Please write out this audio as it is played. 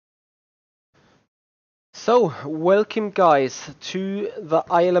So, welcome guys to the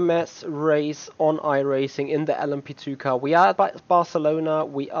ILMS race on iRacing in the LMP2 car. We are at Barcelona.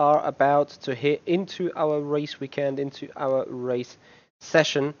 We are about to hit into our race weekend, into our race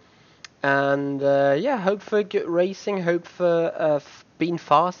session. And yeah, hope for good racing, hope for being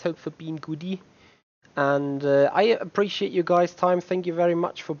fast, hope for being goody. And I appreciate you guys' time. Thank you very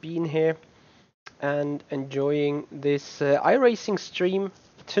much for being here and enjoying this iRacing stream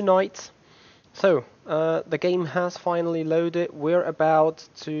tonight. So, the game has finally loaded. We're about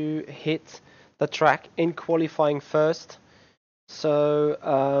to hit the track in qualifying first. So,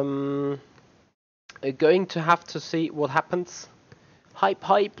 we're going to have to see what happens. Hype,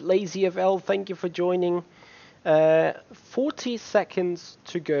 Lazy FL, thank you for joining. 40 seconds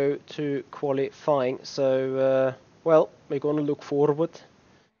to go to qualifying. So, well, we're going to look forward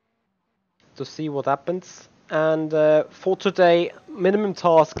to see what happens. And for today, minimum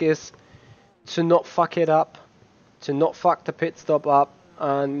task is to not fuck it up, to not fuck the pit stop up,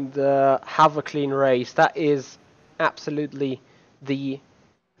 and have a clean race. That is absolutely the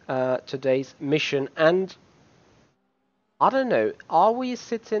today's mission. And I don't know, are we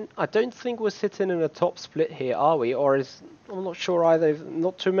sitting? I don't think we're sitting in a top split here, are we? Or is I'm not sure either.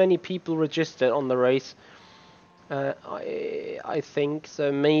 Not too many people registered on the race. I think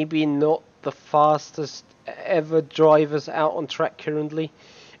so. Maybe not the fastest ever drivers out on track currently.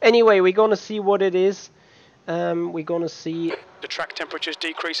 Anyway, we're gonna see what it is. We're gonna see the track temperature's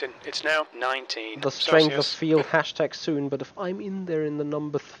decreasing. It's now 19. the strength Celsius. of field hashtag soon. But if I'm in there in the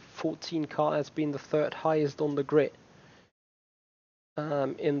number 14 car, has been the third highest on the grid.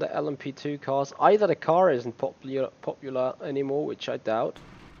 In the LMP2 cars, either the car isn't popular anymore, which I doubt,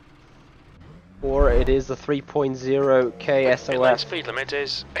 or it is a 3.0 Inline SOS. speed limit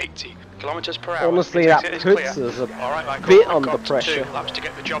is 80 kilometers per hour. Honestly, that puts us a bit under pressure. 2 laps to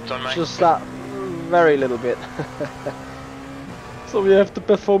get the job done, mate. Just that very little bit. So we have to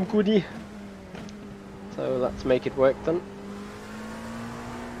perform goody. So let's make it work then.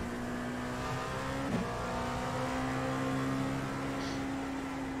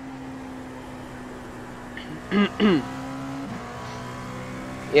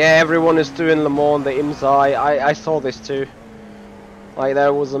 Yeah, everyone is doing Le Mans, the IMSA. I saw this too. Like,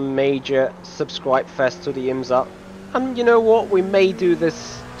 there was a major subscribe fest to the IMSA. And you know what, we may do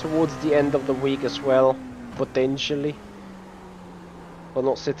this towards the end of the week as well, potentially. But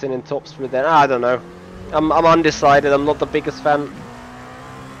not sitting in top split then, I don't know. I'm undecided, I'm not the biggest fan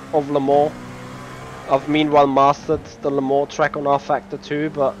of Le Mans. I've meanwhile mastered the Le Mans track on R-Factor 2,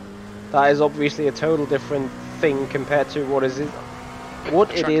 but that is obviously a total different thing compared to what it is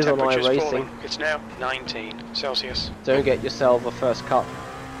on iRacing. It's now 19 Celsius. Don't get yourself a first cut.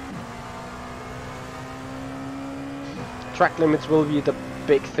 Track limits will be the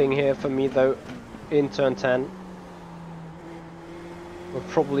big thing here for me though, in turn 10. We'll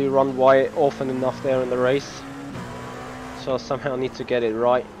probably run wide often enough there in the race. So I somehow need to get it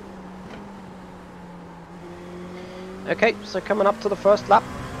right. Okay, so coming up to the first lap.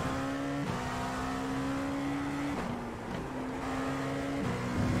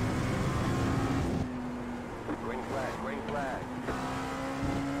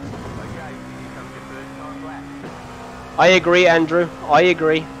 I agree, Andrew. I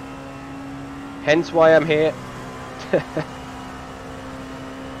agree. Hence why I'm here.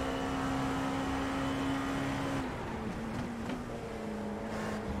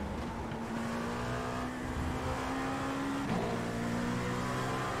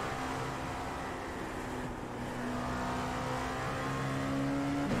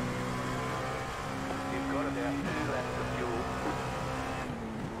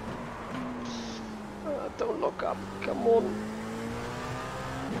 Don't look up, come on.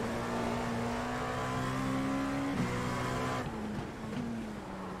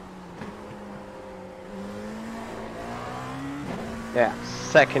 Yeah,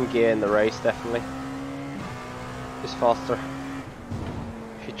 second gear in the race, definitely. Is faster.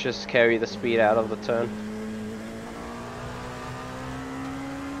 If you just carry the speed out of the turn.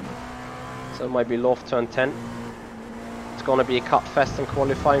 So it might be low off turn 10. It's gonna be a cut fest and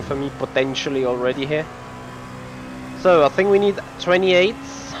qualifying for me, potentially already here. So I think we need 28s,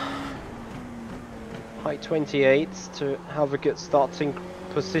 high 28s to have a good starting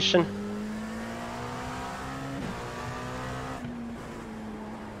position.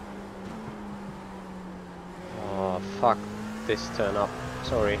 Oh fuck this turn up,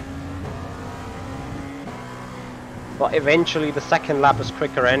 sorry. But eventually the second lap is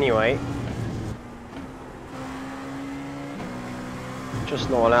quicker anyway.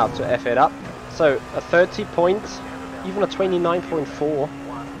 Just not allowed to F it up. So a 30 points. Even a 29.4.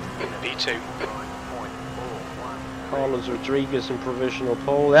 B2. Carlos Rodriguez in provisional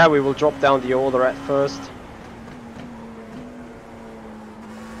pole. Yeah, we will drop down the order at first.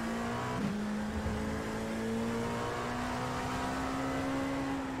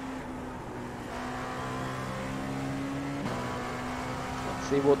 Let's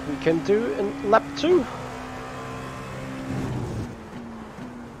see what we can do in lap 2.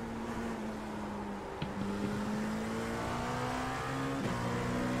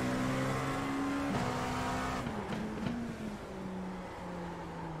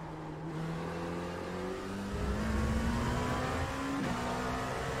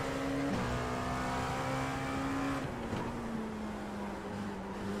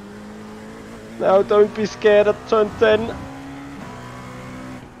 Now don't be scared at turn 10.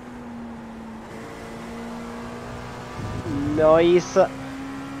 Nice.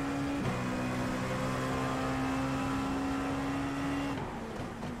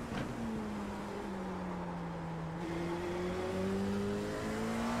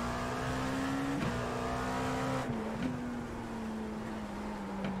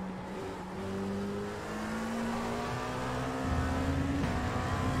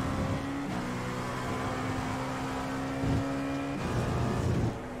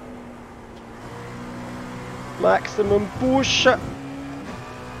 Maximum push.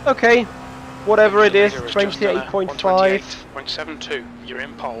 Okay, whatever it is, 28.5. 128.72. You're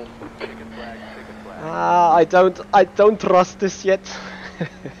in pole. I don't trust this yet.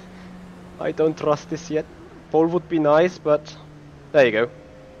 I don't trust this yet. Pole would be nice, but there you go.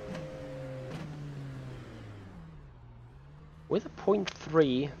 With a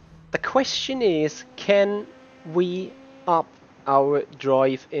 0.3, the question is, can we up our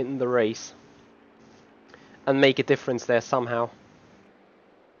drive in the race and make a difference there somehow?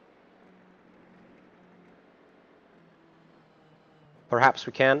 Perhaps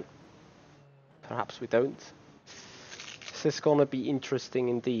we can, perhaps we don't. This is gonna be interesting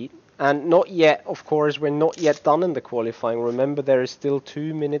indeed. And not yet, of course, we're not yet done in the qualifying. Remember, there is still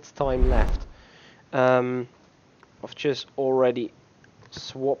 2 minutes time left. I've just already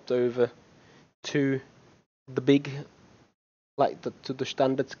swapped over to the big, to the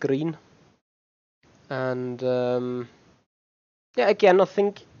standard screen. And yeah, again, I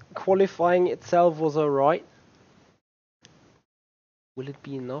think qualifying itself was alright. Will it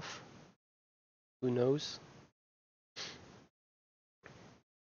be enough? Who knows?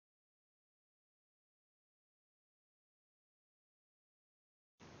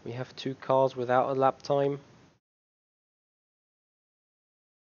 We have 2 cars without a lap time.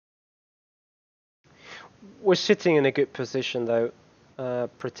 We're sitting in a good position though,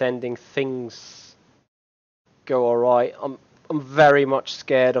 pretending things go alright. I'm very much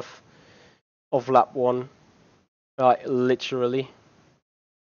scared of lap 1, like literally.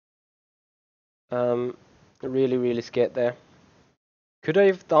 Really scared there. Could I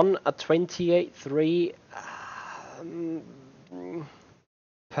have done a 28.3?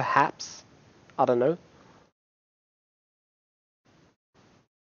 Perhaps. I don't know.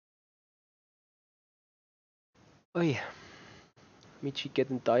 Oh yeah. Michi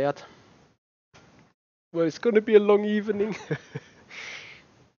getting tired. Well, it's gonna be a long evening.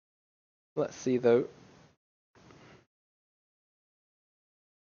 Let's see though.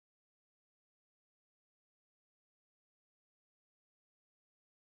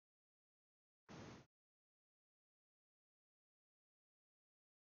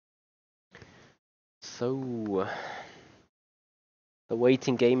 So the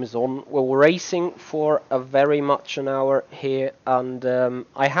waiting game is on. Well, we're racing for a very much an hour here, and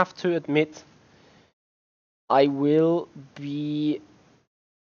I have to admit, I will be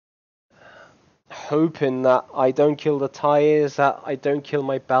hoping that I don't kill the tires, that I don't kill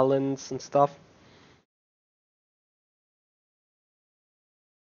my balance and stuff.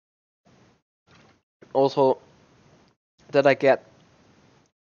 Also, that I get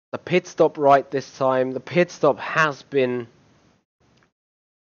the pit stop right this time. The pit stop has been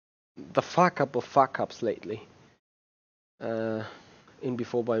the fuck up of fuck ups lately. In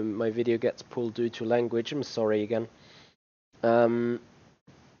before my video gets pulled due to language. I'm sorry again. But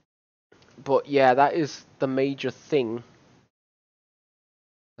yeah, that is the major thing.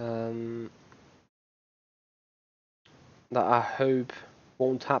 That I hope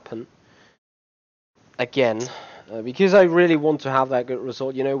won't happen again. Because I really want to have that good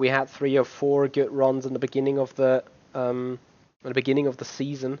result. You know, we had 3 or 4 good runs in the beginning of the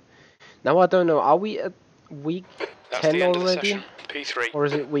season. Now I don't know. Are we at week 10 already? P3. Or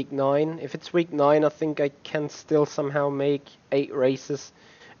is it week 9? If it's week 9, I think I can still somehow make 8 races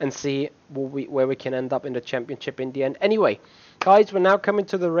and see where we can end up in the championship in the end. Anyway, guys, we're now coming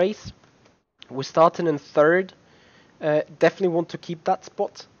to the race. We're starting in 3rd. Definitely want to keep that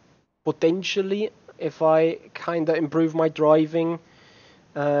spot. Potentially, if I kind of improve my driving.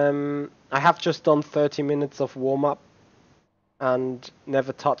 I have just done 30 minutes of warm-up and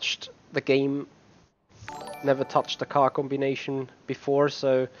never touched the game, never touched the car combination before,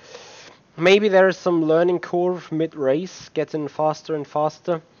 so maybe there is some learning curve mid-race, getting faster and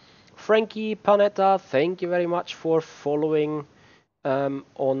faster. Frankie Panetta, thank you very much for following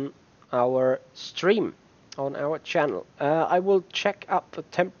on our stream, on our channel. I will check up the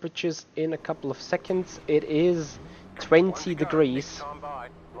temperatures in a couple of seconds. It is 20 degrees.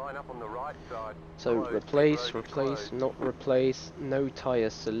 So replace, not replace, no tire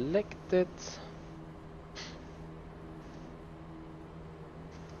selected.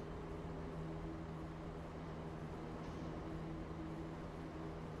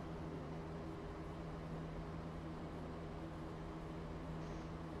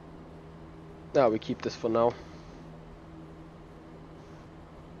 Now we keep this for now.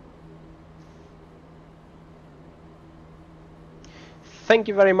 Thank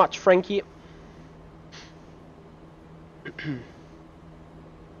you very much, Frankie.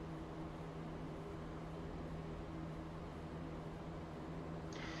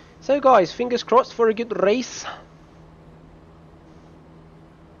 So guys, fingers crossed for a good race.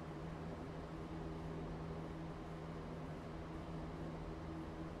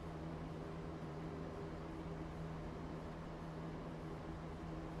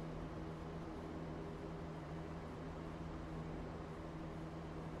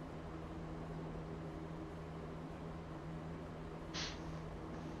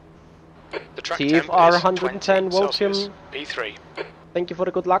 Steve R110, welcome. P3. Thank you for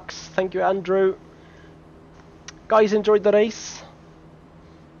the good lucks. Thank you, Andrew. Guys, enjoyed the race.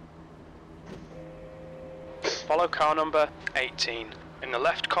 Follow car number 18 in the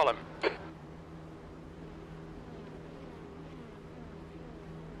left column.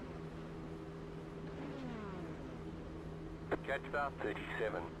 Jetstar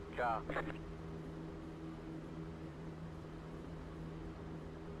 37, car.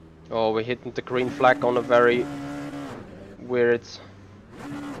 Oh, we're hitting the green flag on a very weird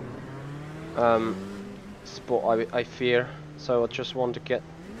spot, I fear. So I just want to get...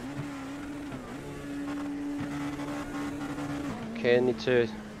 Okay, I need to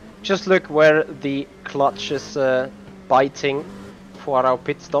just look where the clutch is biting for our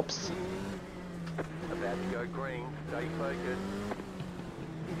pit stops. About to go green, stay focused.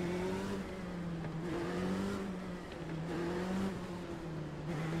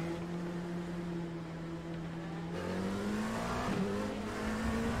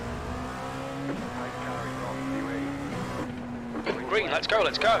 Green, let's go,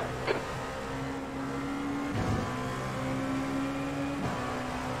 let's go.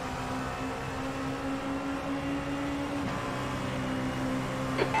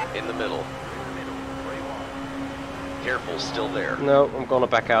 In the middle. Careful, still there. No, I'm gonna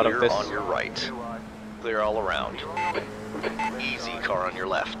back out Clear of this. on your right. Clear all around. Easy car on your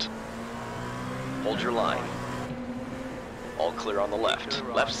left. Hold your line. All clear on the left.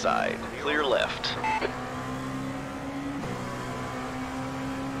 Left side. Clear left.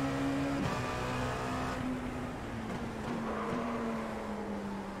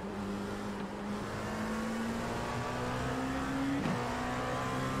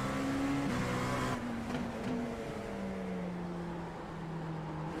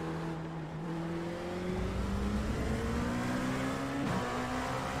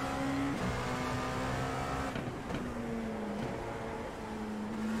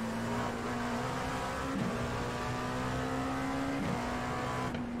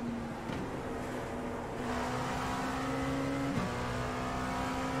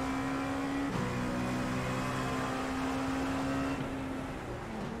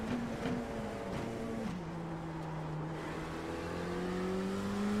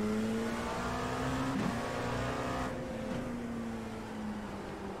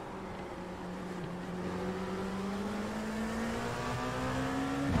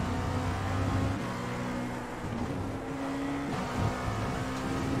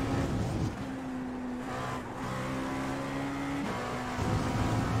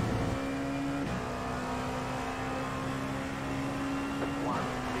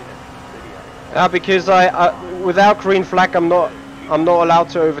 Because without green flag, I'm not allowed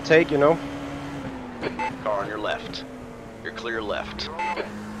to overtake, you know. Car on your left. You're clear left.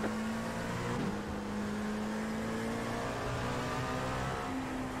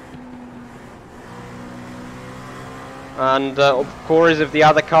 And of course, if the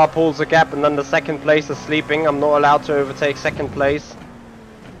other car pulls a gap and then the second place is sleeping, I'm not allowed to overtake second place.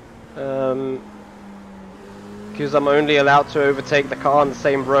 Because because I'm only allowed to overtake the car on the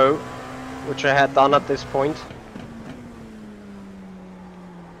same row, which I had done at this point.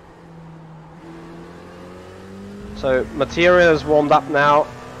 So material is warmed up now.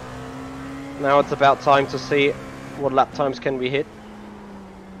 Now it's about time to see what lap times can we hit,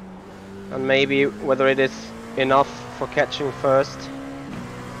 and maybe whether it is enough for catching first.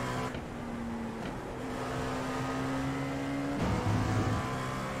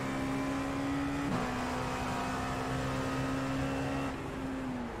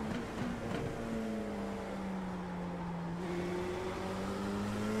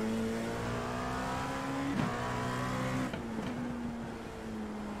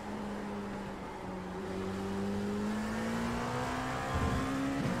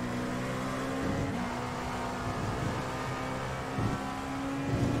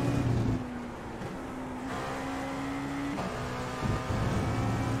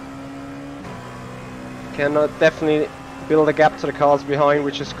 Can definitely build a gap to the cars behind,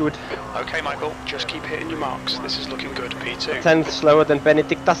 which is good. Okay, Michael, just keep hitting your marks. This is looking good. P2. 10th slower than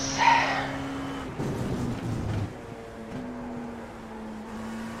Benedictus.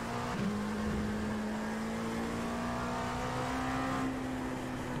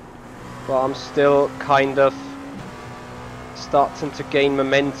 But I'm still kind of starting to gain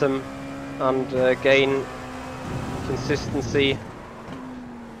momentum and gain consistency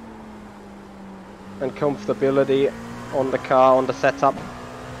and comfortability on the car, on the setup.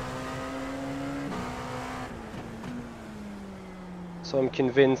 So I'm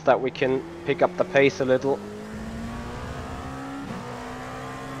convinced that we can pick up the pace a little.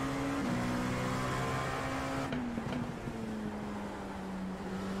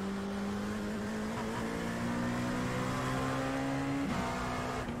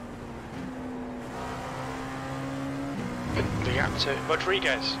 The gap to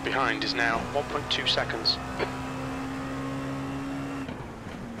Rodriguez behind is now 1.2 seconds.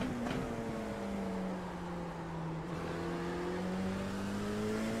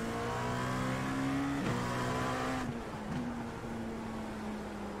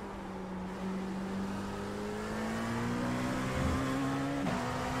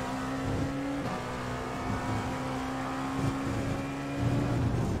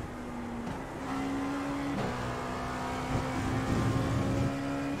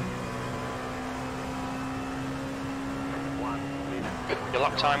 Your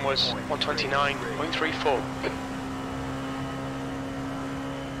lap time was 1:29.34.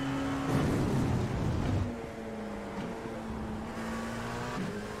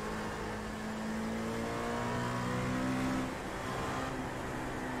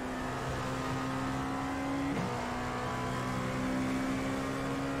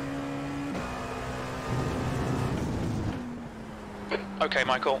 Okay,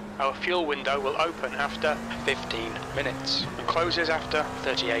 Michael, our fuel window will open after 15 minutes and closes after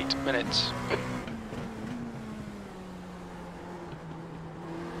 38 minutes.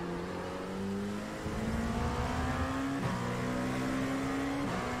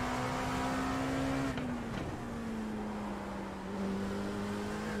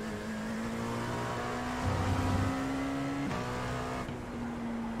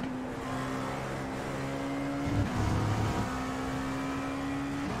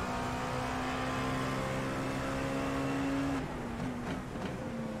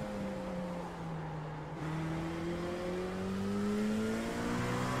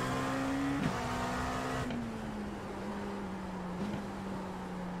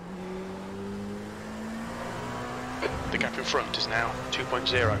 The gap in front is now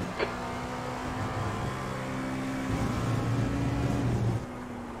 2.0.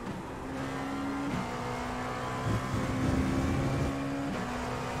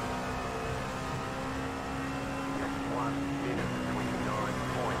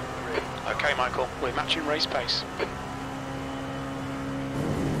 Okay, Michael, we're matching race pace.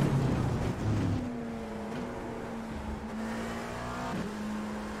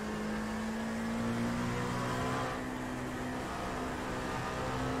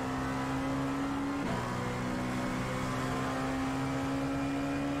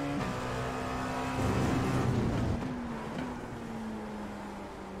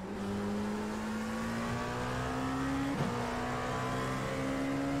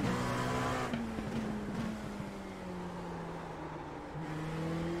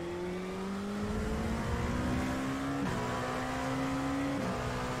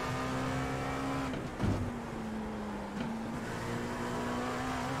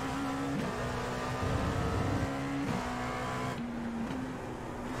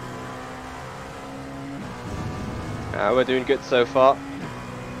 We're doing good so far.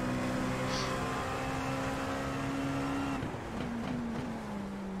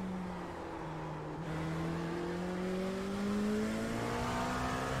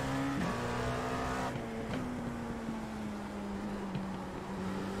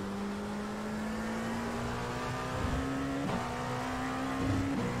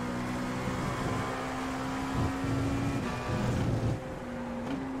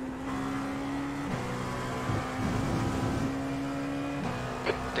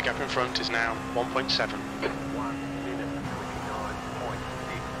 The gap in front is now 1.7. 1 minute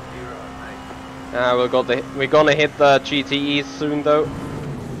 29.608. We're gonna hit the GTEs soon though.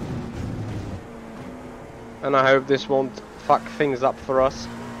 And I hope this won't fuck things up for us.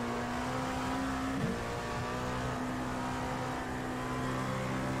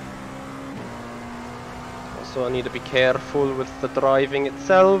 Also I need to be careful with the driving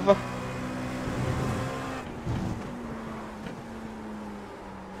itself.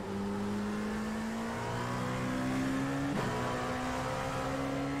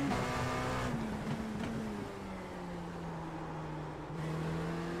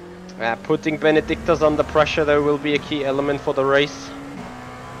 Putting Benedictus under pressure though will be a key element for the race.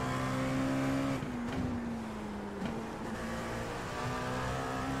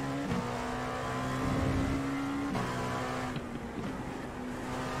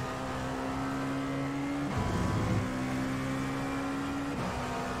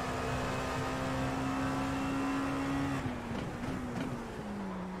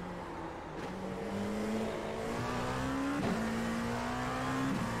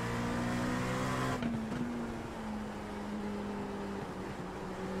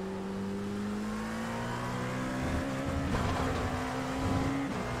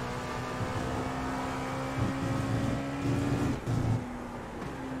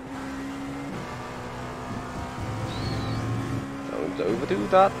 Overdo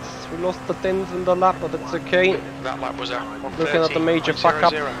that. We lost the 10th in the lap, but it's okay. That lap was a 1:30.00. Looking at the major fuck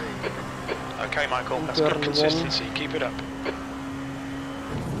up. Okay, Michael, that's good Turn consistency. Keep it up.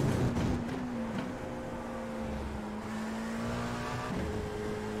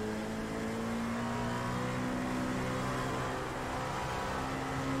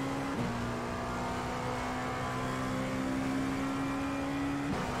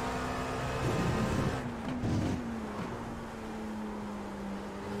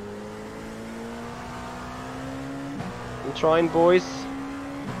 I'm trying, boys.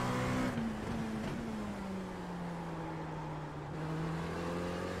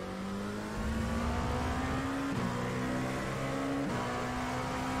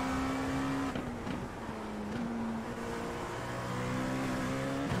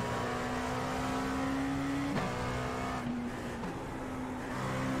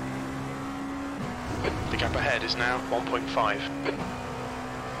 The gap ahead is now 1.5.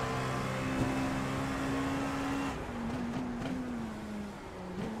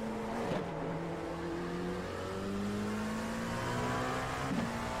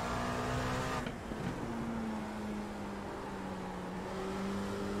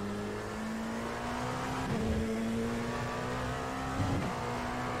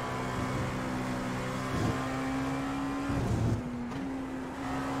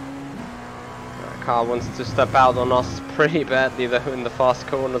 Car wants to step out on us pretty badly though in the fast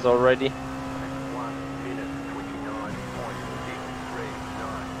corners already. 1 minute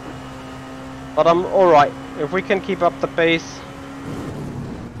 29.639. But I'm alright. If we can keep up the pace.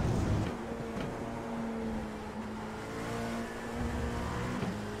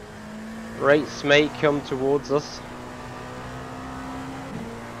 Rates may come towards us.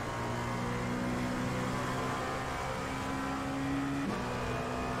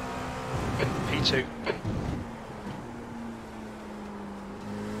 P2.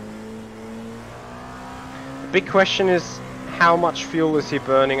 The big question is how much fuel is he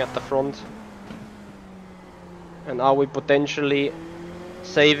burning at the front? And are we potentially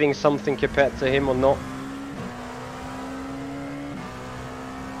saving something compared to him or not?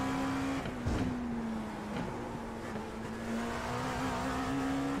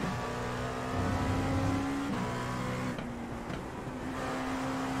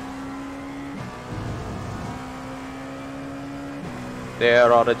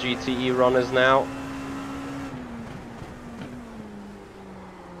 There are the GTE runners now.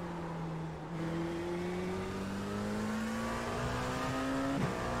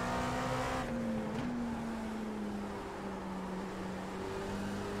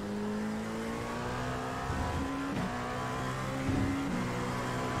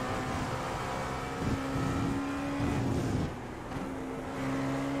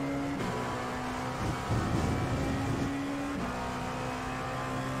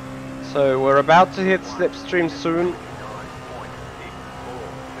 So we're about to hit slipstream soon. 9.647.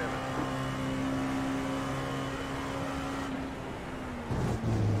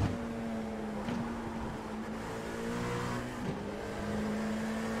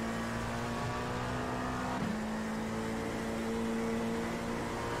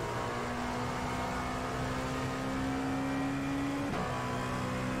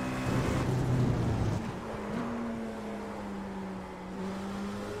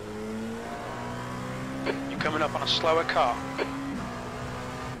 You're coming up on a slower car.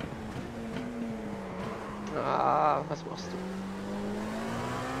 Ah, was machst du?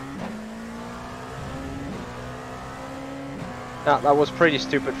 Ah, that was pretty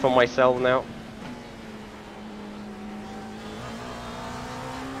stupid for myself now.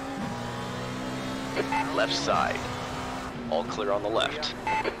 Left side. All clear on the left.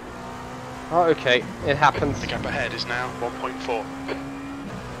 Oh, okay, it happens. The gap ahead is now 1.4.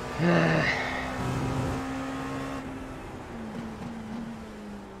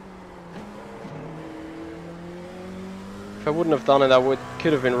 If I wouldn't have done it, I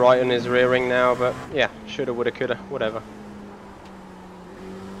could have been right on his rear wing now, but yeah, shoulda, woulda, coulda, whatever.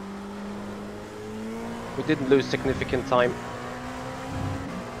 We didn't lose significant time.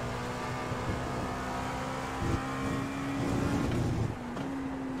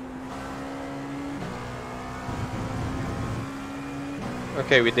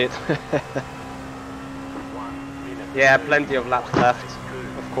 Okay, we did. Yeah, plenty of laps left,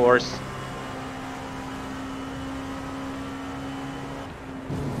 of course.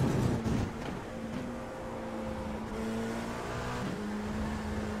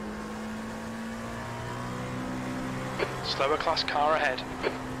 Slower class car ahead.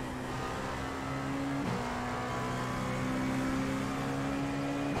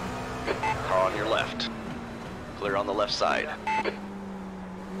 Car on your left. Clear on the left side.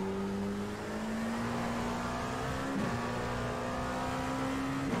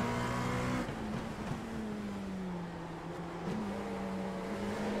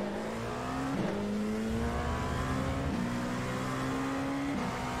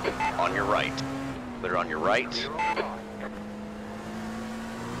 On your right. Clear on your right.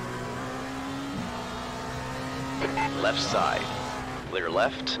 Left side. Clear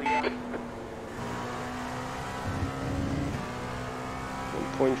left.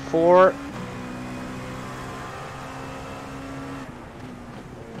 1.4.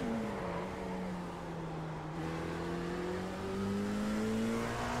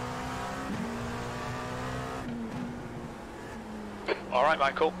 Alright,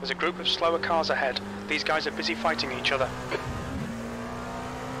 Michael, there's a group of slower cars ahead. These guys are busy fighting each other.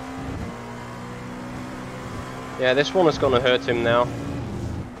 Yeah, this one is gonna hurt him now.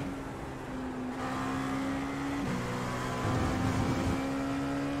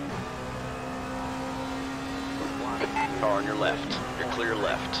 Car on your left. You're clear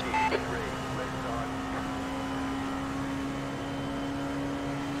left.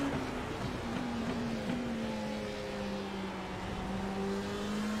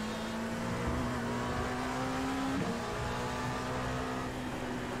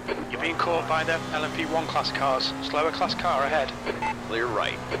 You're being caught by the LMP1 class cars. Slower class car ahead. Clear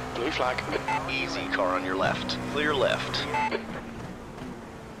right. Blue flag. Easy car on your left. Clear left.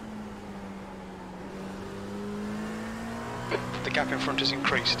 The gap in front has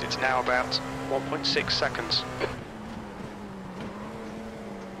increased. It's now about 1.6 seconds.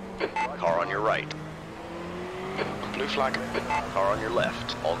 Car on your right. Blue flag. Car on your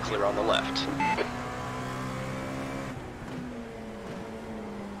left. All clear on the left.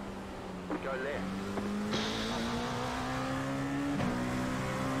 Go left.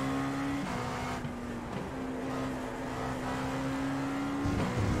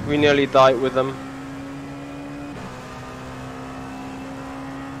 We nearly died with them.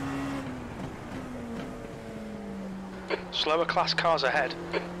 Slower class cars ahead.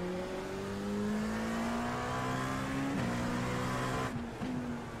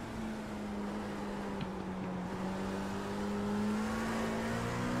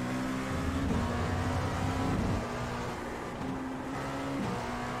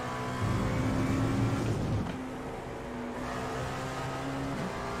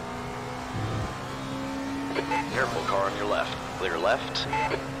 Careful, car on your left. Clear left. 1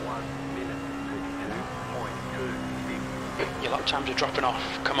 minute 52.26. Your lap times are dropping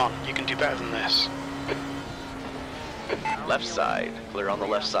off. Come on, you can do better than this. Left side. Clear on the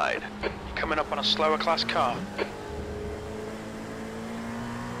left side. You're coming up on a slower class car.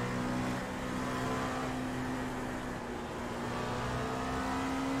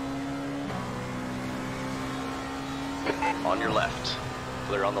 On your left.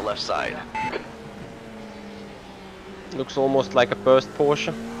 Clear on the left side. Looks almost like a burst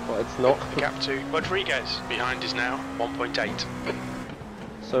Porsche, but it's not. The gap to Rodriguez behind is now 1.8.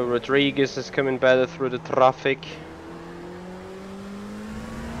 So Rodriguez is coming better through the traffic.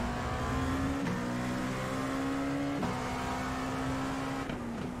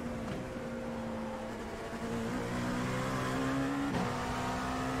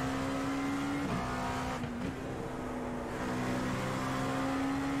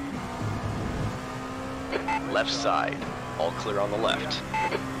 Left side. All clear on the left.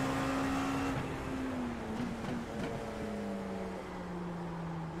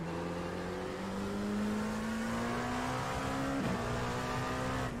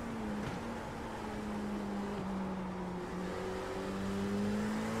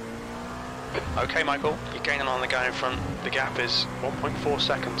 Okay, Michael, you're gaining on the guy in front. The gap is 1.4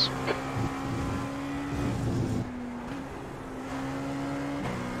 seconds.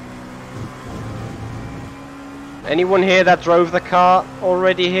 Anyone here that drove the car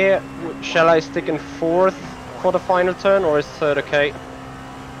already here? Shall I stick in fourth for the final turn, or is third okay?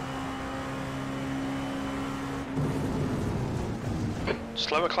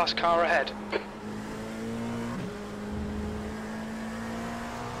 Slower class car ahead.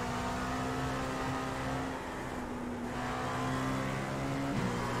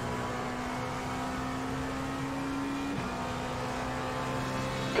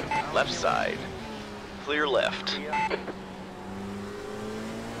 Left side. Clear left.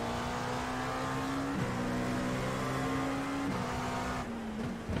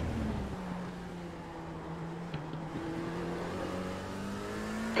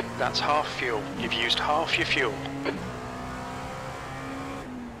 That's half fuel. You've used half your fuel.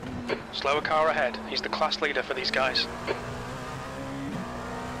 Slower car ahead. He's the class leader for these guys.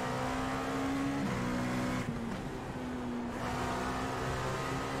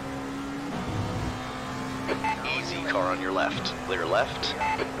 Easy car on your left. Clear left.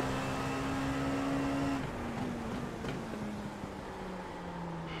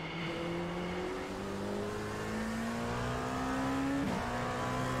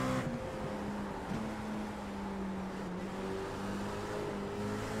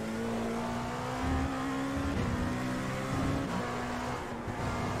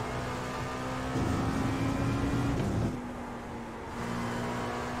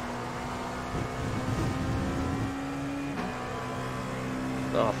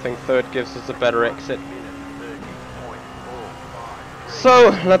 Oh, I think third gives us a better exit. So,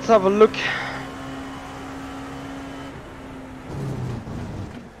 let's have a look.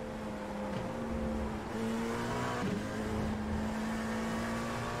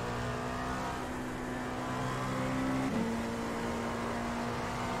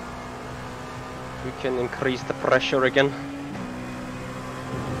 We can increase the pressure again.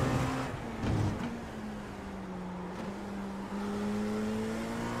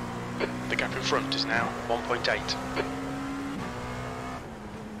 The gap in front is now 1.8.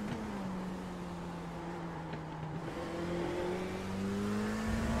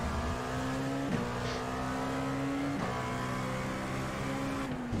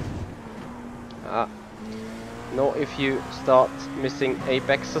 Not if you start missing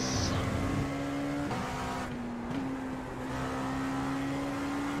apexes.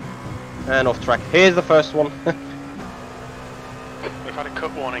 And off track. Here's the first one. We've had a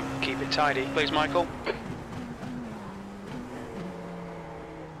cut warning. Keep it tidy, please, Michael.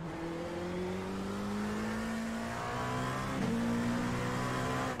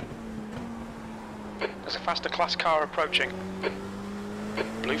 There's a faster class car approaching.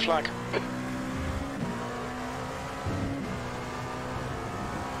 Blue flag.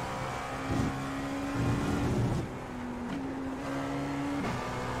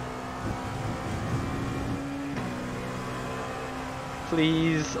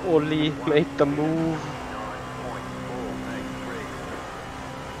 Please, Oli, make the move.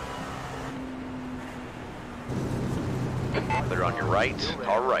 Clear on your right.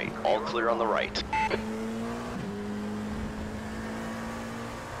 All right. All clear on the right.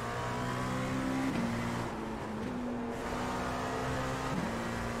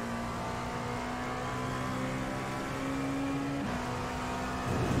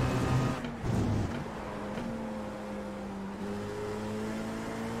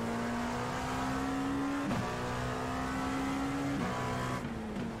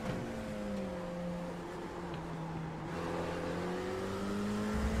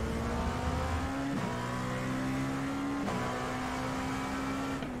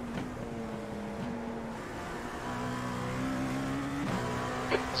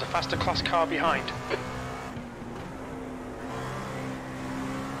 There's a faster class car behind.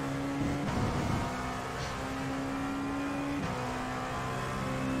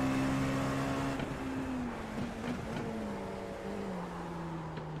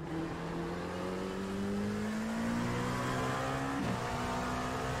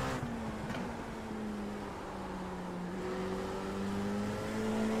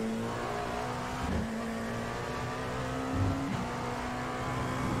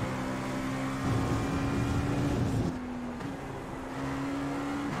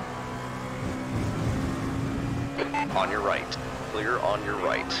 On your right. Clear on your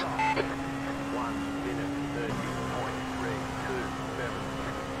right. 1 minute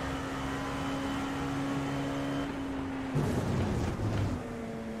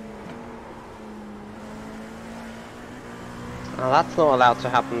 30.327. Oh, that's not allowed to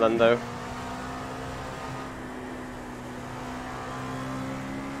happen then, though.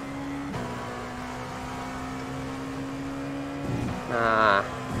 Ah.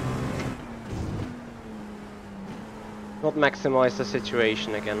 Not maximize the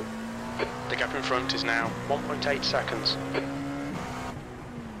situation again. The gap in front is now 1.8 seconds.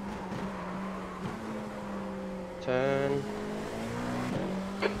 Turn.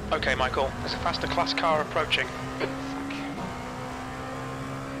 Okay, Michael, there's a faster class car approaching.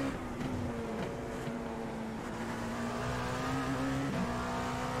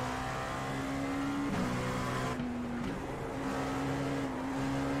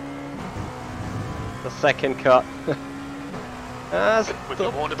 The second cut. We've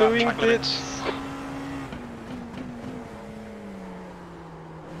been warned Stop about doing track limits. this.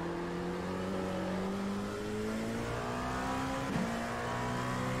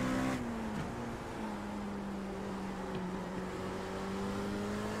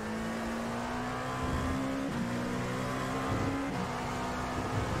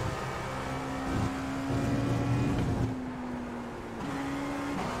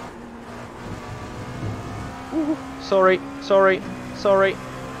 Ooh, sorry.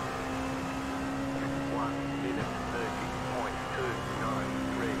 1 minute 30.293.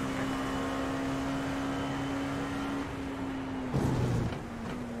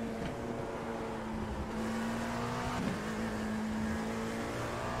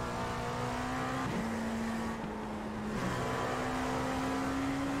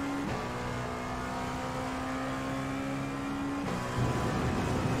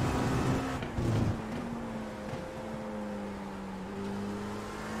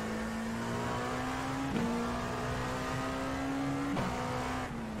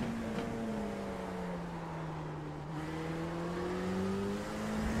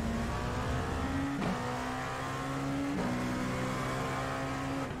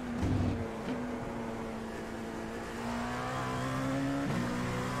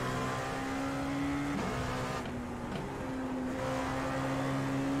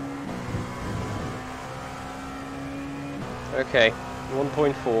 Okay,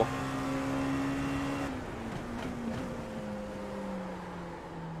 1.4.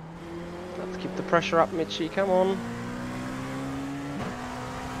 Let's keep the pressure up, Mitchie, come on.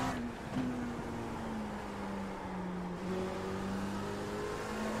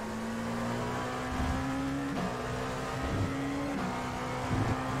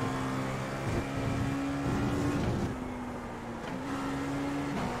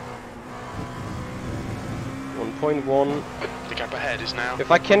 .1. The gap ahead is now. If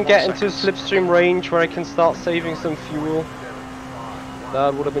I can get 1 into second. slipstream range where I can start saving some fuel,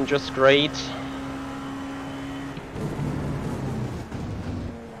 that would have been just great.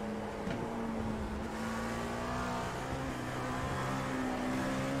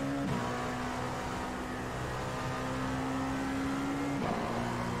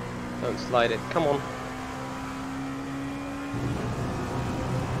 Don't slide it, come on.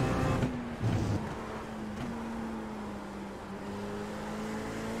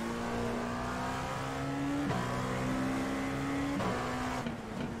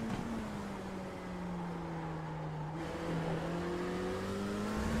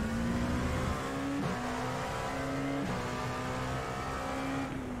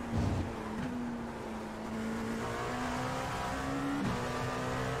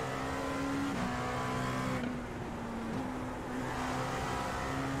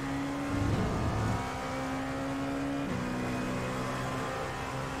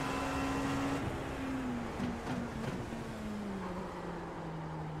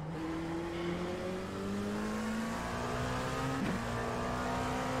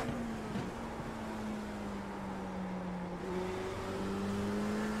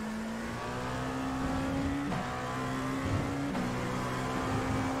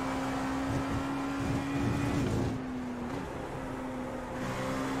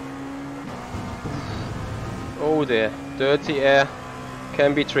 Oh dear, dirty air.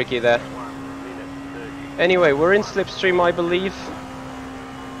 Can be tricky there. 1 minute 30. Anyway, we're in slipstream, I believe.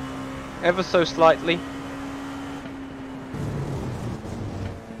 Ever so slightly.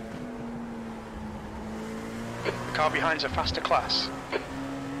 The car behind's a faster class.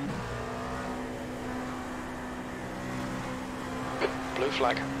 Blue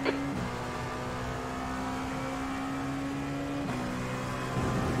flag.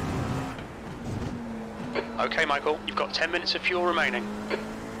 Okay, Michael, you've got 10 minutes of fuel remaining.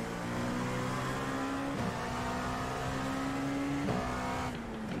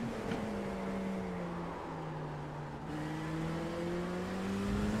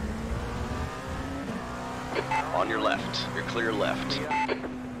 On your left. You're clear left.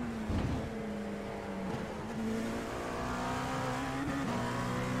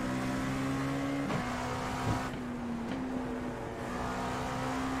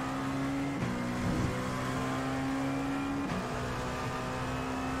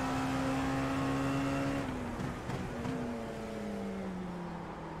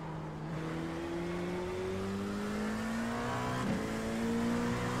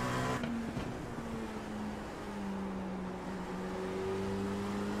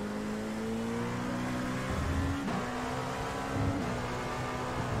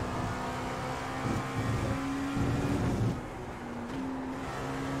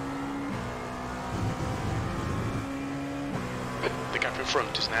 The gap in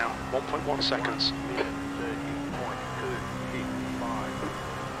front is now 1.1 seconds. 30.265.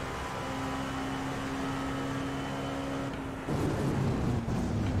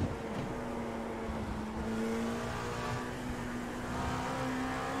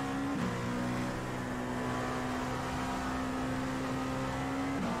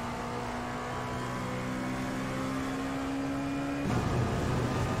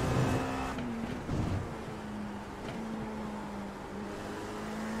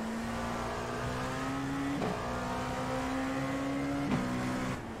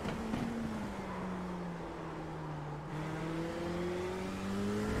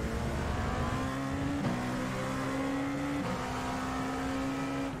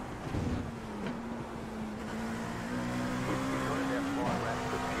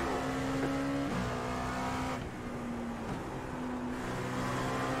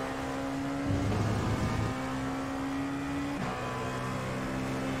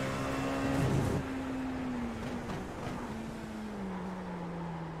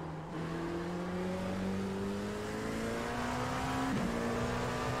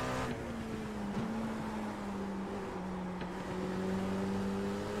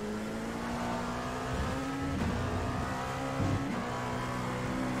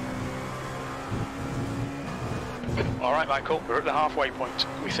 All right, Michael, we're at the halfway point.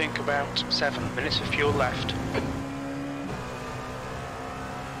 We think about 7 minutes of fuel left. 1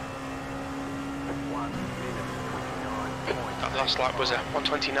 minute 29. That last lap was a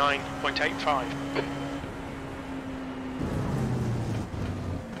 129.85.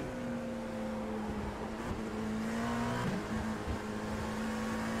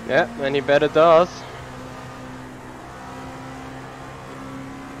 Yeah, any better does.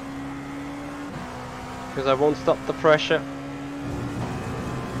 Because I won't stop the pressure.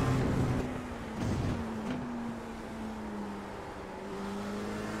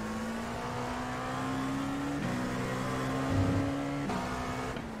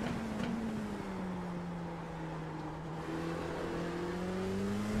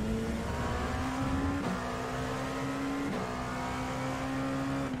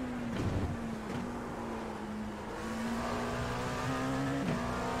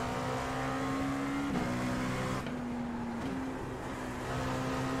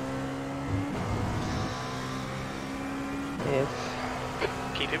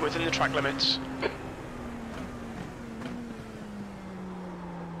 Keep it within the track limits.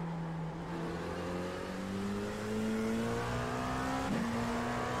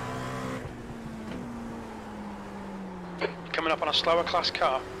 Coming up on a slower class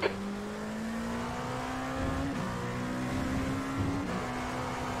car.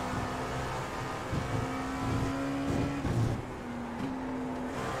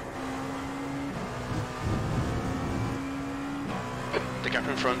 The gap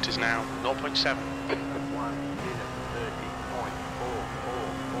in front is now 0.7. 1 minute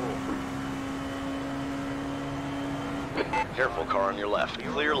 30.444. Careful, car on your left.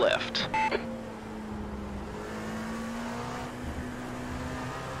 Clear left.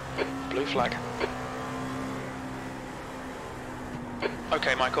 Blue flag.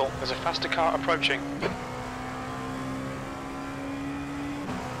 Okay, Michael, there's a faster car approaching.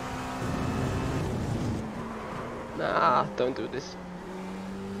 Nah, don't do this.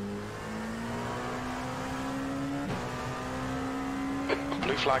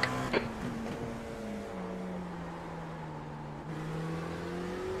 Blue flag.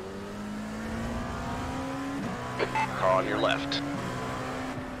 Car on your left.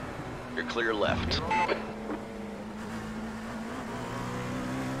 You're clear left.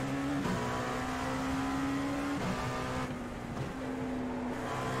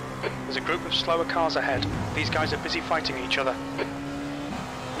 There's a group of slower cars ahead. These guys are busy fighting each other.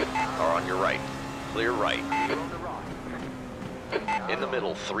 Car on your right. Clear right. In the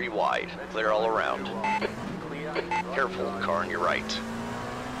middle, 3 wide. Clear all around. Careful, car on your right.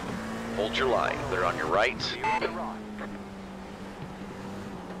 Hold your line. Clear on your right.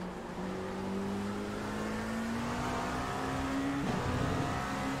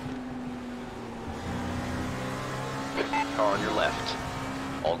 Car on your left.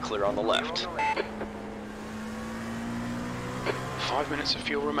 All clear on the left. 5 minutes of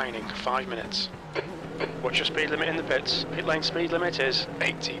fuel remaining. 5 minutes. What's your speed limit in the pits? Pit lane speed limit is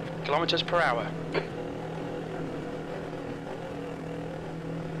 80 kilometers per hour.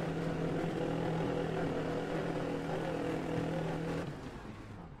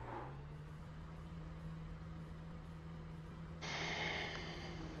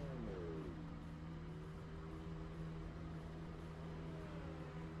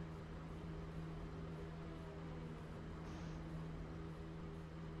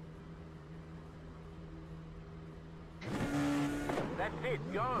 That's it,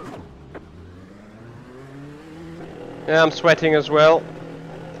 go! Yeah, I'm sweating as well.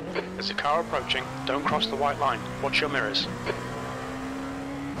 There's a car approaching. Don't cross the white line. Watch your mirrors.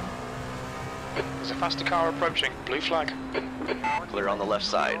 There's a faster car approaching. Blue flag. Clear on the left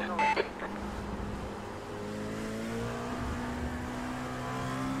side.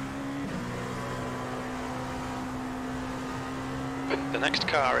 The next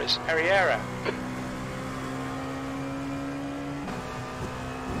car is Herrera.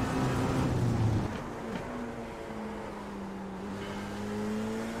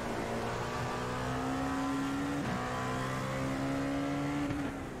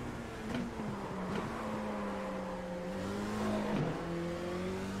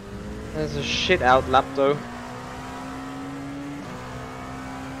 There's a shit out lap though.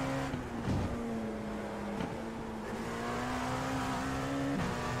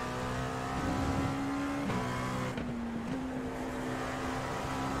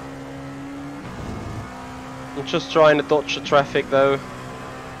 I'm just trying to dodge the traffic though.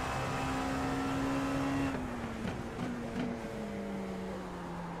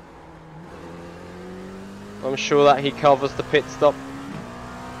 I'm sure that he covers the pit stop.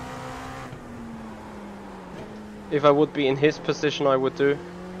 If I would be in his position, I would do.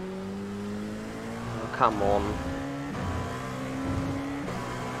 Oh, come on.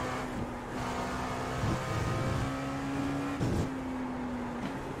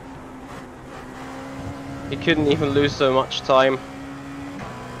 He couldn't even lose so much time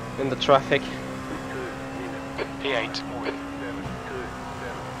in the traffic. P8.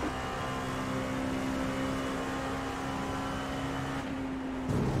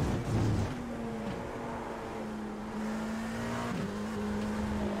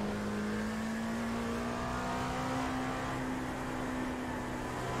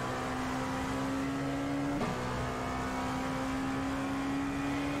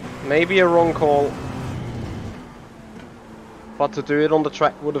 Maybe a wrong call, but to do it on the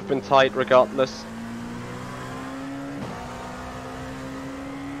track would have been tight regardless.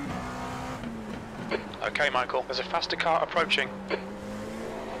 Okay, Michael. There's a faster car approaching.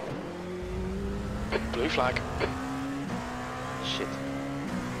 Blue flag. Shit.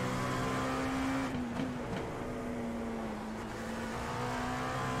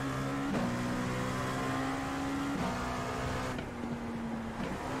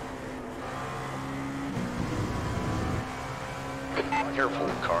 Careful,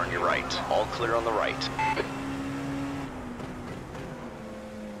 car on your right. All clear on the right.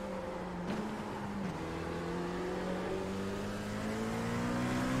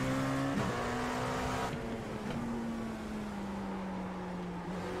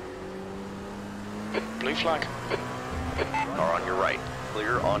 Blue flag. Car on your right.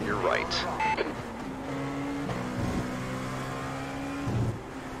 Clear on your right.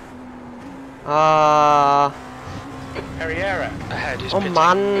 Herrera ahead is Oh pitting.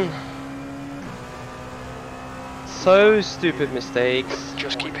 man. So stupid mistakes.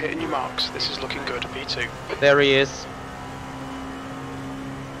 Just keep hitting your marks. This is looking good. P2. There he is.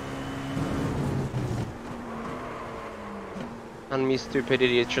 And me stupid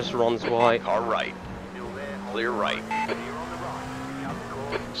idiot just runs wide. Car right. Clear right.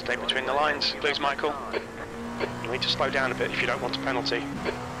 Stay between the lines, please, Michael. You'll need to slow down a bit if you don't want a penalty.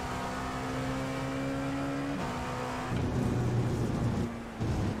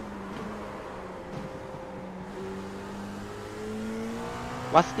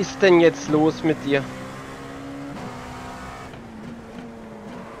 Was ist denn jetzt los mit dir?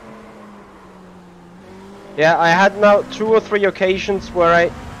 Yeah, I had now 2 or 3 occasions where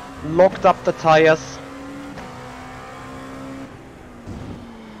I locked up the tires.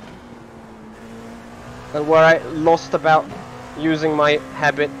 And where I lost about using my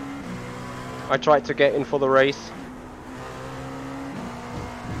habit, I tried to get in for the race.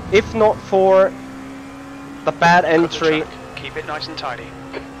 If not for the bad entry Keep it nice and tidy.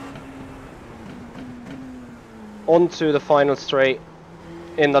 onto the final straight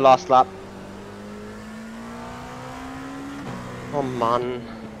in the last lap. Oh man,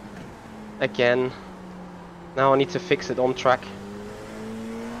 again. Now I need to fix it on track.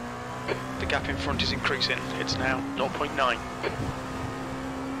 The gap in front is increasing. It's now 0.9.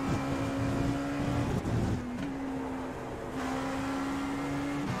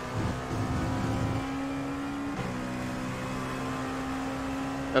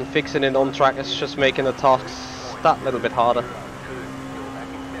 And fixing it on track is just making the tasks that little bit harder.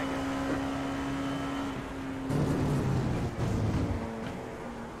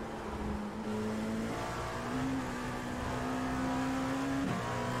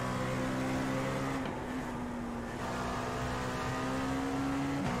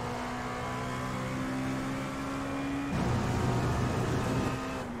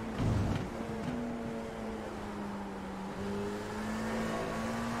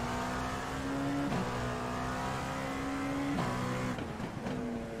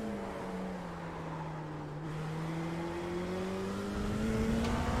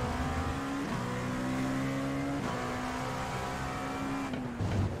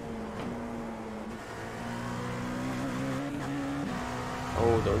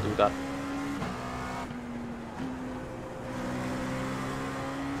 Oh, don't do that.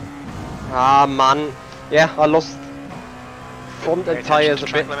 Ah, man. Yeah, I lost front and tires a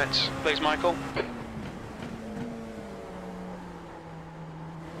bit. Limits, please, Michael.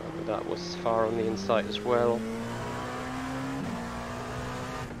 That was far on the inside as well.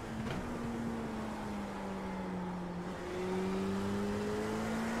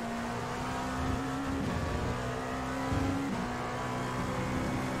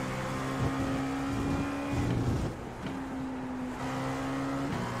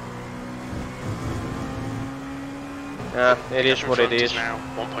 Yeah, it is what it is. Now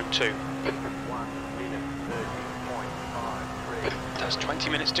 1.2. That's 20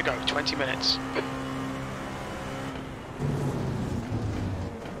 minutes to go. 20 minutes.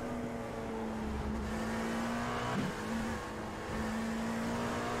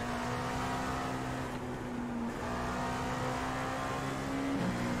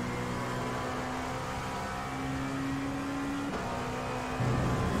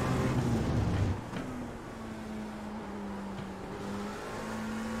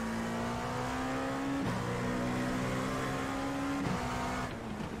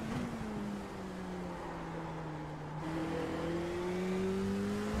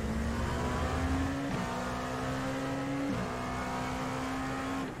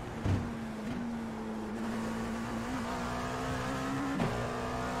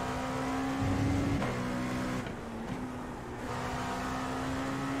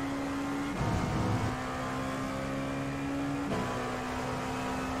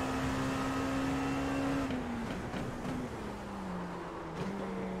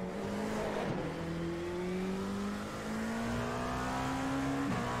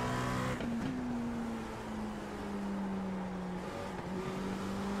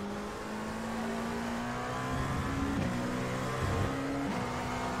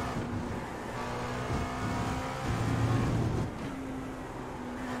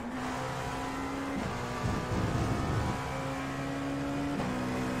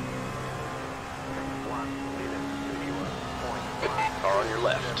 Car on your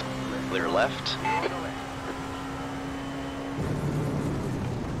left. Clear left.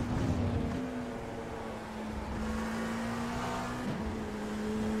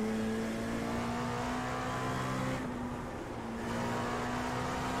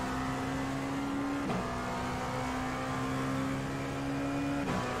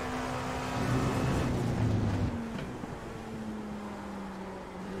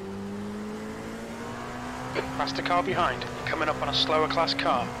 Past the car behind. You're coming up on a slower class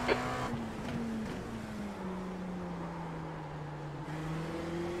car.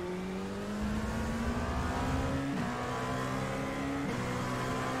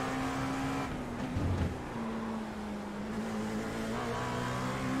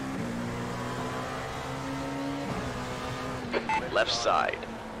 Left side.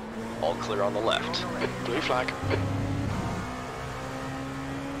 All clear on the left. Blue flag.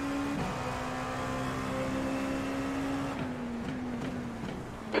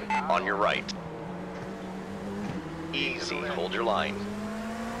 On your right. Easy, hold your line.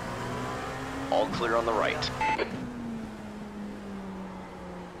 All clear on the right.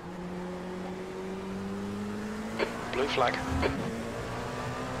 Blue flag.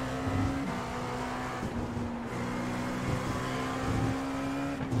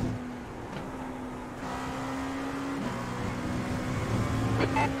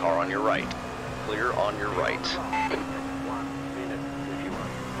 Car on your right. Clear on your right. 1 minute 51.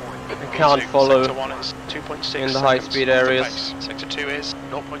 I can't follow Sector 1 is 2.6 in the high seconds speed off the areas. pace. Sector 2 is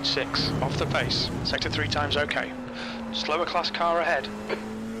 0.6 off the pace. Sector 3 times okay. Slower class car ahead.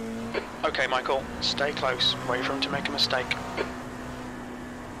 Okay, Michael, stay close. Wait for him to make a mistake.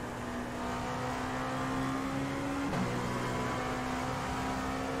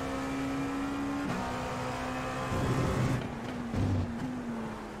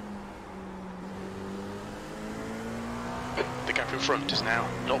 The gap in front is now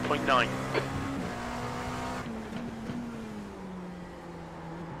 0.9.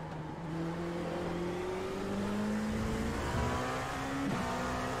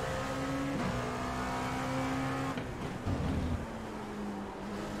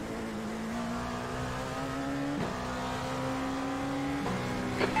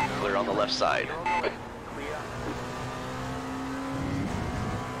 Clear on the left side. Clear.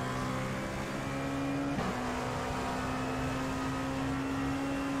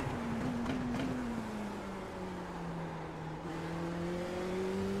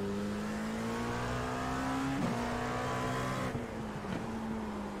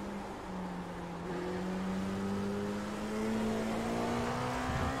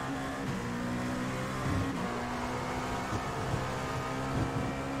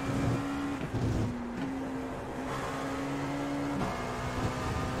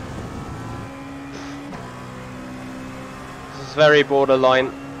 This is very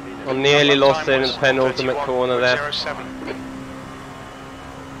borderline. I'm nearly Lap lost time in was the penultimate corner there.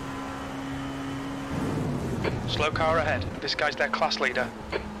 31.07. Slow car ahead. This guy's their class leader.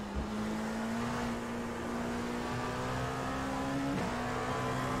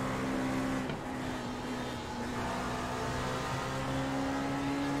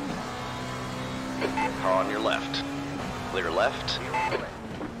 Car on your left. Clear left.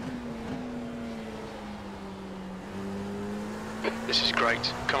 This is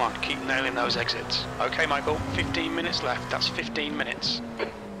great. Come on, keep nailing those exits. Okay, Michael, 15 minutes left. That's 15 minutes.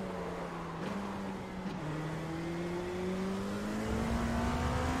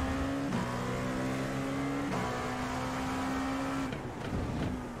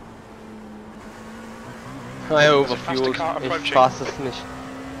 I There's a faster overfueled car as approaching. fast as mission.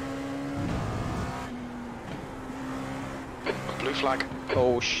 Blue flag.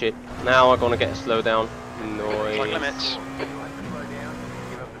 Oh shit. Now I'm gonna get a slowdown. Flag Noise. limits. You like to slow down,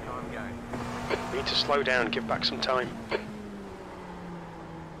 give up the time going. Need to slow down and give back some time.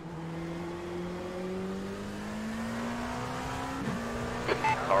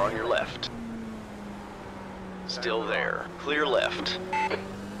 Car on your left. Still there. Clear left.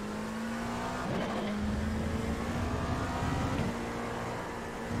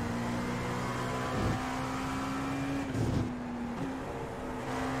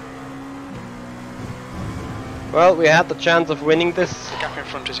 Well, we had the chance of winning this. The gap in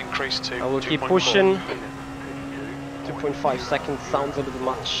front is increased to I will keep 2.4. pushing. 2.5 seconds sounds a little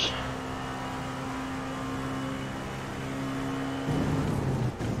much.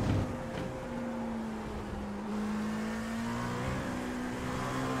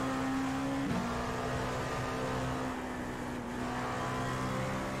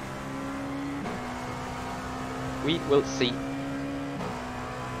 We will see.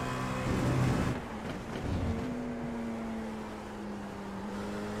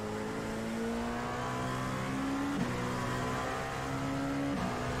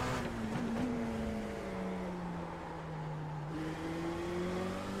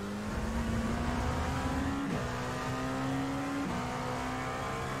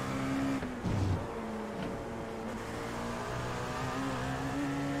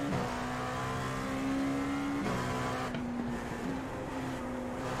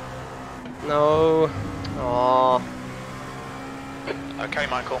 No. Aww. Okay,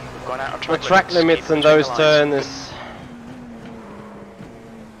 Michael, we've gone out of The track track limits Keep in pushing those the lines. turns is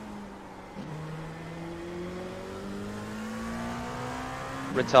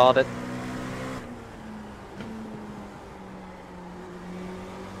retarded.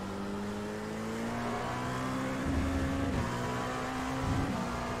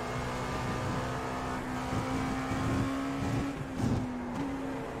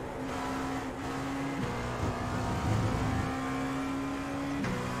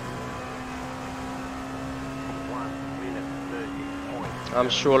 I'm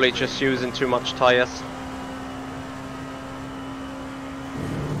surely just using too much tires.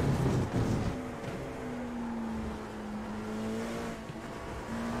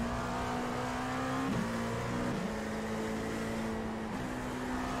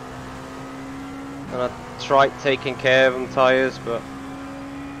 And I tried taking care of them tires, but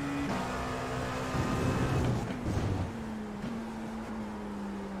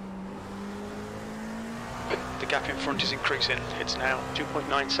The gap in front is increasing. It's now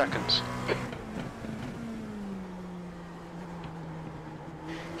 2.9 seconds.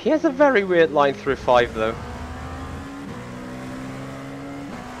 he has a very weird line through 5 though.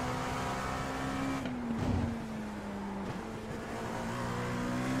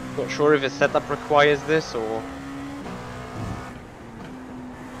 Not sure if his setup requires this or...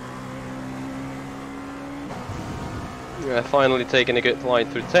 Yeah, finally taking a good line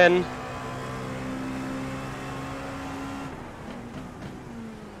through 10.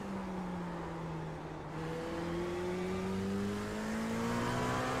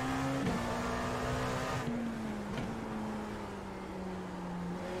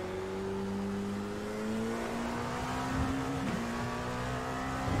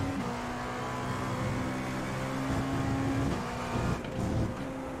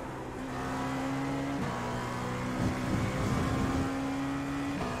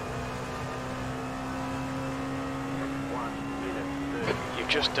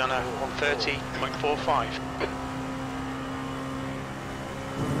 Just done a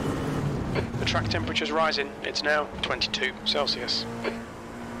 130.45. The track temperature's rising. It's now 22 Celsius.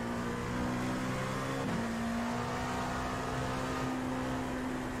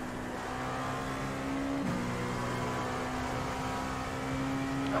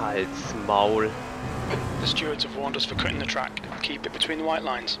 Halzmaul. The stewards have warned us for cutting the track. Keep it between the white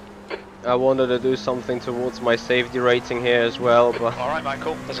lines. I wanted to do something towards my safety rating here as well, but... Alright,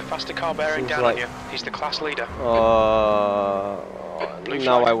 Michael, there's a faster car bearing Seems down like- on you. He's the class leader. Blue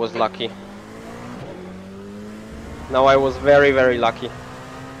now flag. I was lucky. Now I was very, very lucky.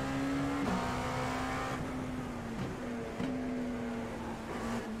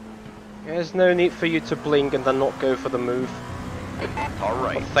 There's no need for you to blink and then not go for the move.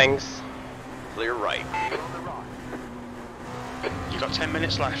 Alright, But thanks. clear right. You've got 10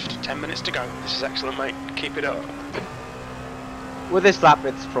 minutes left. 10 minutes to go. This is excellent, mate. Keep it up. With this lap,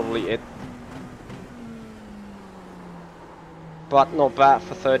 it's probably it. But not bad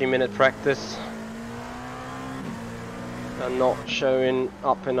for 30-minute practice. And not showing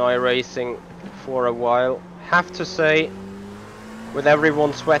up in iRacing for a while. Have to say, with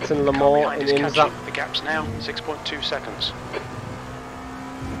everyone sweating Le Car Mans behind in is ILMS, catching. The gap's now 6.2 seconds.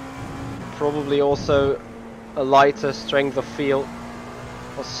 probably also a lighter strength of field.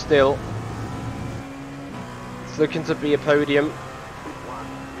 But still, it's looking to be a podium.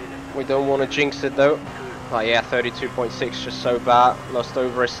 We don't want to jinx it though. Oh yeah, 32.6, just so bad. Lost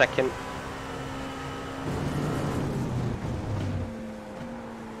over a second.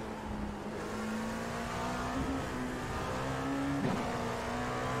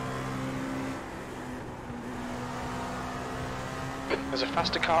 There's a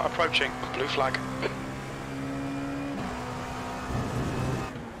faster car approaching. Blue flag.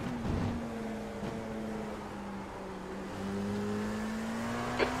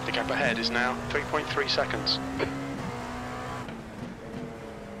 The gap ahead is now 3.3 seconds.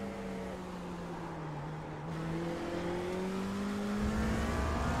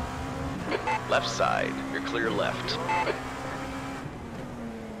 Left side, you're clear left.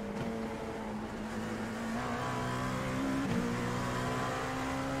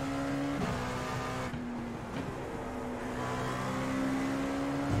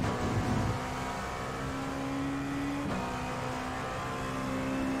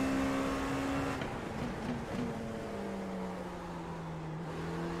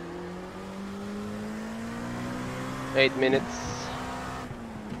 Eight minutes.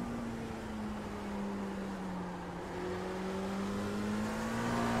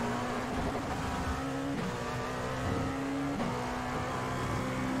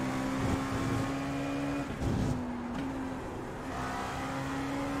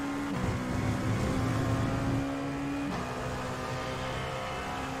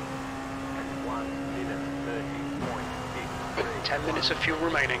 .6. 10 minutes of fuel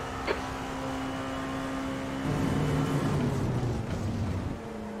remaining.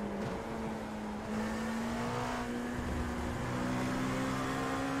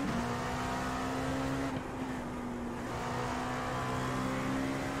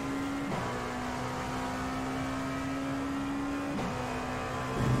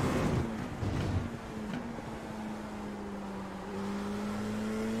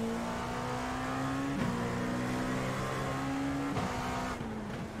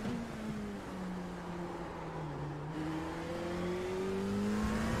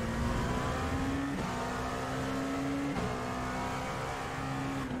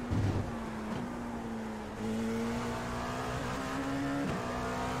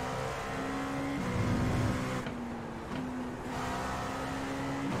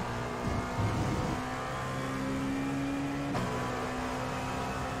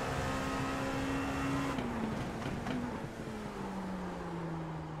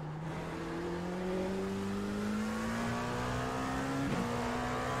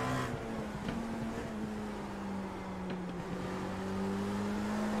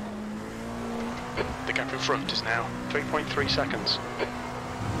 The gap in front is now 3.3 seconds.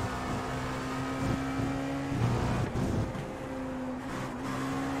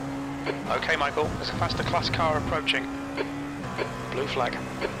 Okay, Michael, there's a faster class car approaching. Blue flag. 1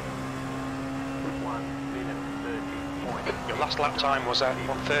 minute 30. Your last lap time was at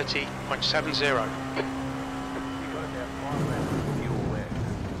 1:30.70. You got about 5 laps of fuel left.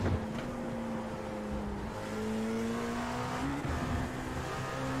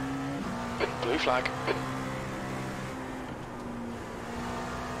 Blue flag.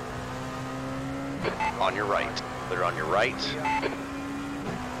 On your right. Clear on your right.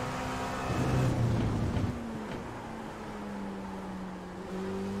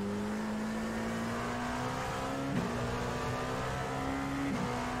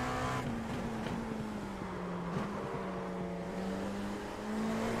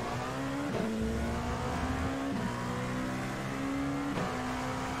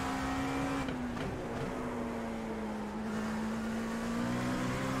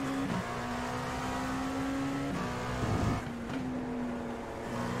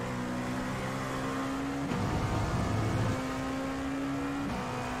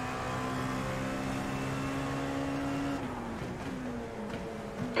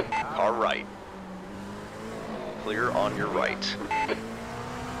 Car right. Clear on your right.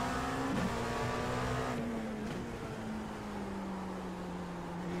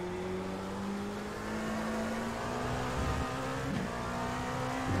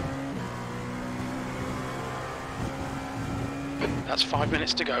 That's 5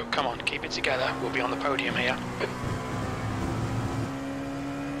 minutes to go. Come on, keep it together. We'll be on the podium here.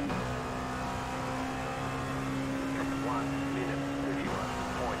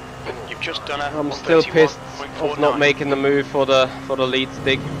 You've just done a I'm still pissed of not 131.49. making the move for the lead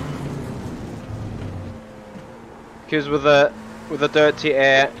stick. Because with the dirty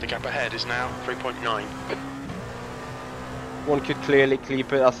air, The gap ahead is now 3.9. one could clearly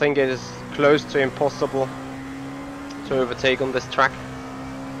keep it. I think it is close to impossible to overtake on this track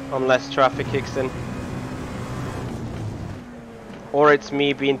unless traffic kicks in. Or it's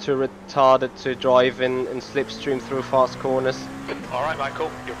me being too retarded to drive in slipstream through fast corners. Alright,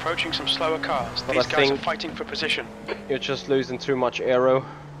 Michael, you're approaching some slower cars. But These I guys are think- fighting for position. You're just losing too much aero.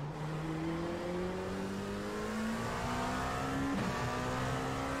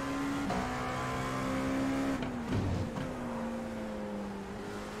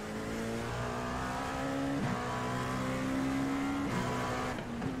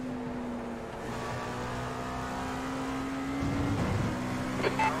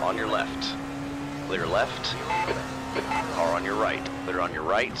 On your left. Clear left. Car on your right. Clear on your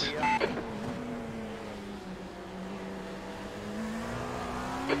right.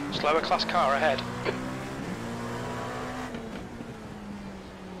 Slower class car ahead.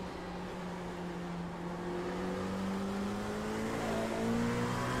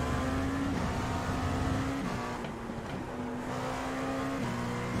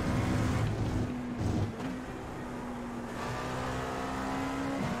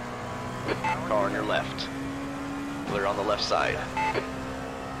 Car on your left. Clear on the left side. 1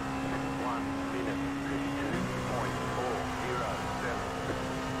 minute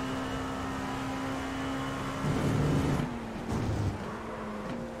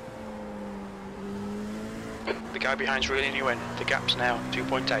 52.407. The guy behind's reeling you in. The gap's now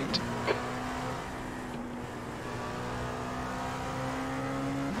 2.8.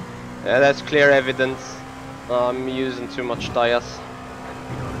 Yeah, that's clear evidence. I'm using too much tires.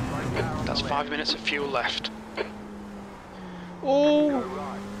 That's 5 minutes of fuel left. Oh!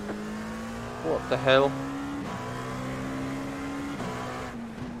 What the hell?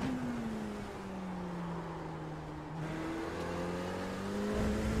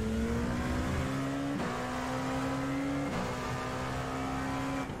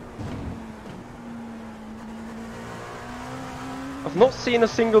 I've not seen a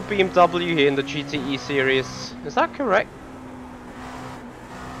single BMW here in the GTE series. Is that correct?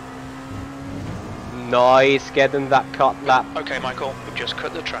 Nice, getting that cut lap. Okay, Michael, we've just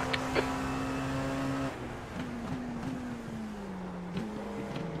cut the track.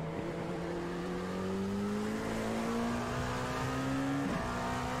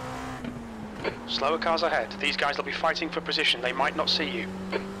 Slower cars ahead. These guys will be fighting for position. They might not see you.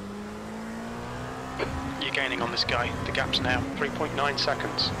 You're gaining on this guy. The gap's now 3.9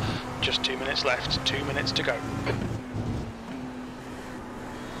 seconds. Just 2 minutes left. 2 minutes to go.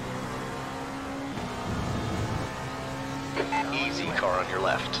 Easy, car on your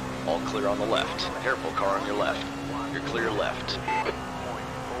left. All clear on the left. Careful, car on your left. You're clear left.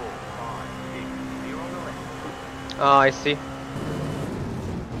 Ah, I see.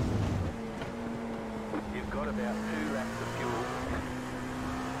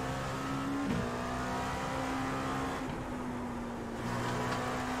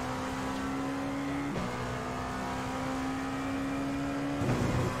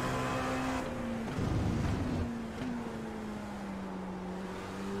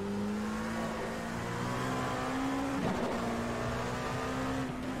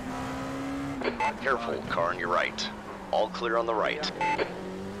 Careful, car on your right. All clear on the right.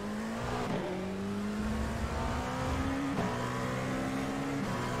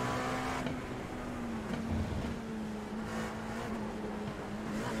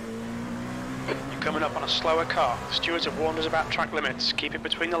 You're coming up on a slower car. The stewards have warned us about track limits. Keep it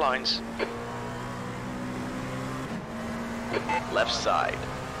between the lines. Left side.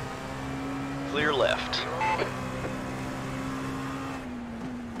 Clear left.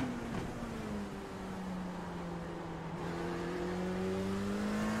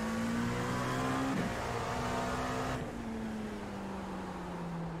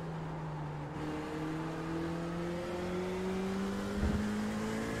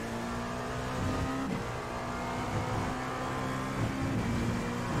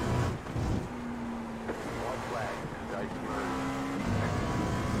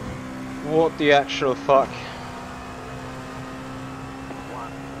 What the actual fuck?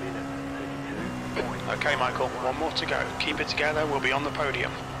 Okay, Michael, one more to go. Keep it together, we'll be on the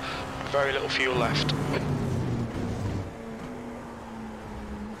podium. Very little fuel left.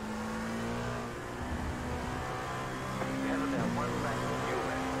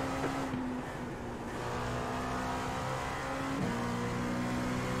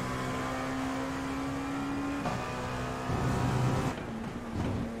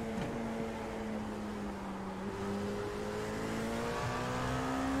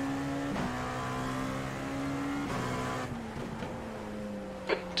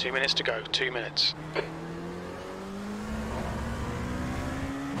 Two minutes to go, 2 minutes.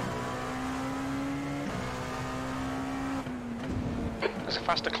 There's a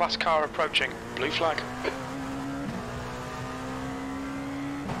faster class car approaching. Blue flag.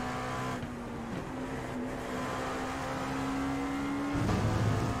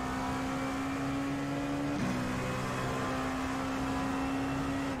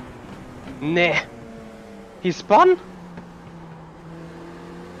 Nah. He spun?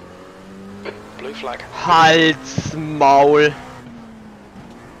 Blue flag. Halzmaul.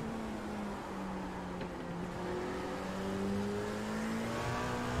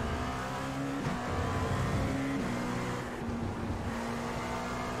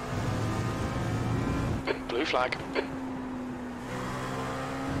 Blue flag.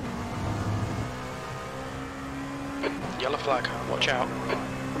 Yellow flag, watch out.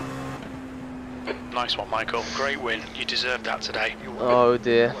 Nice one, Michael. Great win. You deserved that today. Oh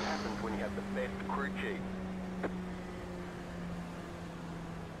dear. What happens when you have the best crew chief?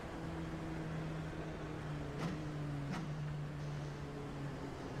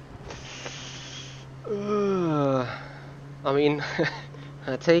 I mean,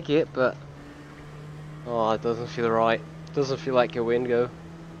 I take it, but oh, it doesn't feel right. Doesn't feel like a win, go.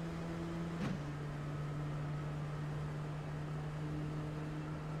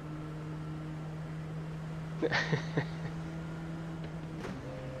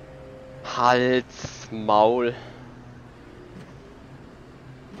 Halzmaul.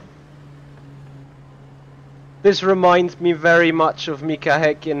 This reminds me very much of Mika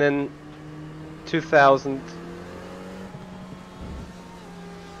Häkkinen 2000.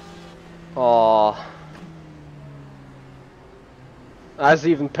 Oh, that's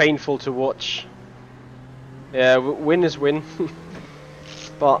even painful to watch. Yeah, win is win.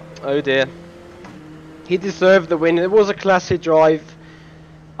 But oh dear, he deserved the win. It was a classy drive.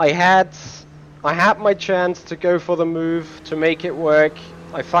 I had my chance to go for the move to make it work.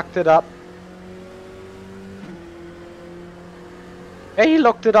 I fucked it up. Yeah, he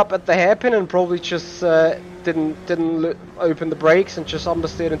locked it up at the hairpin and probably just didn't open the brakes and just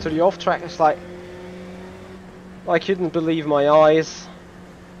understeered into the off track. It's like I couldn't believe my eyes.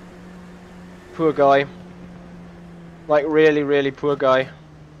 Poor guy. Like really, really poor guy.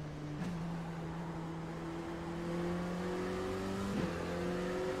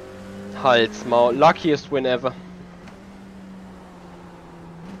 Halzmaul, luckiest win ever.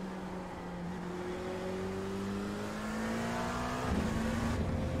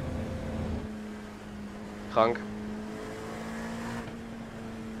 Krank.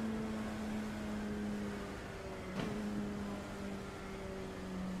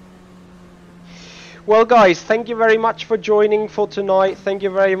 Well guys, thank you very much for joining for tonight. Thank you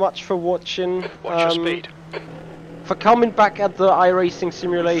very much for watching. Watch your speed. For coming back at the iRacing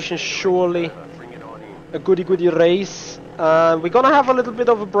simulation, surely a goody race. We're gonna have a little bit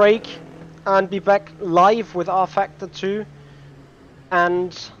of a break and be back live with R Factor 2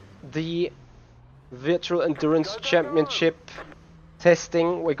 and the Virtual Endurance Championship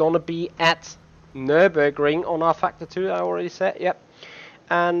testing. We're gonna be at Nürburgring on R Factor 2, I already said, yep.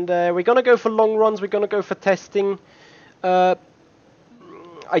 And we're gonna go for long runs, we're gonna go for testing.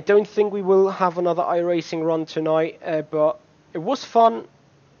 I don't think we will have another iRacing run tonight, but it was fun.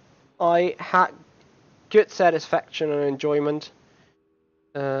 I had good satisfaction and enjoyment.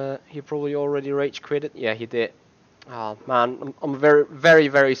 He probably already rage quitted. Yeah, he did. Oh man, I'm very, very,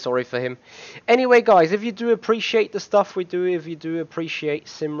 very sorry for him. Anyway, guys, if you do appreciate the stuff we do, if you do appreciate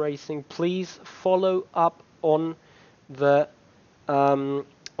sim racing, please follow up on the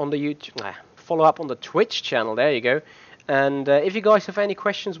YouTube. Follow up on the Twitch channel. There you go. And if you guys have any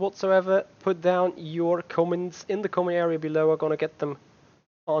questions whatsoever, put down your comments in the comment area below. I'm gonna get them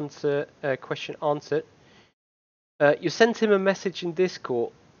question answered. You sent him a message in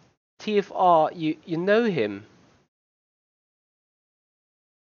Discord. TFR, you know him.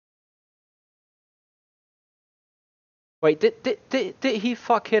 Wait, did he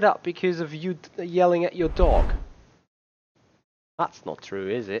fuck it up because of you yelling at your dog? That's not true,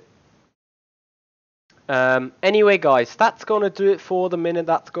 is it? Anyway, guys, that's gonna do it for the minute.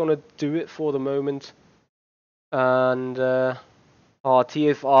 That's gonna do it for the moment. And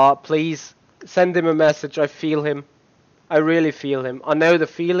TFR, please send him a message. I feel him. I really feel him. I know the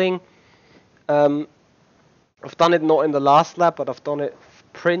feeling. I've done it not in the last lap, but I've done it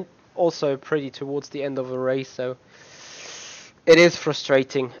also pretty towards the end of the race. So it is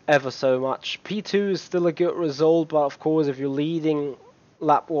frustrating ever so much. P2 is still a good result, but of course, if you're leading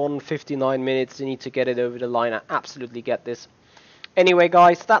lap 1, 59 minutes, you need to get it over the line. I absolutely get this. Anyway,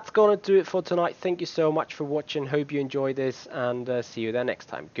 guys, that's gonna do it for tonight. Thank you so much for watching. Hope you enjoyed this, and see you there next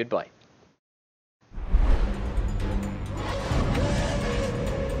time. Goodbye.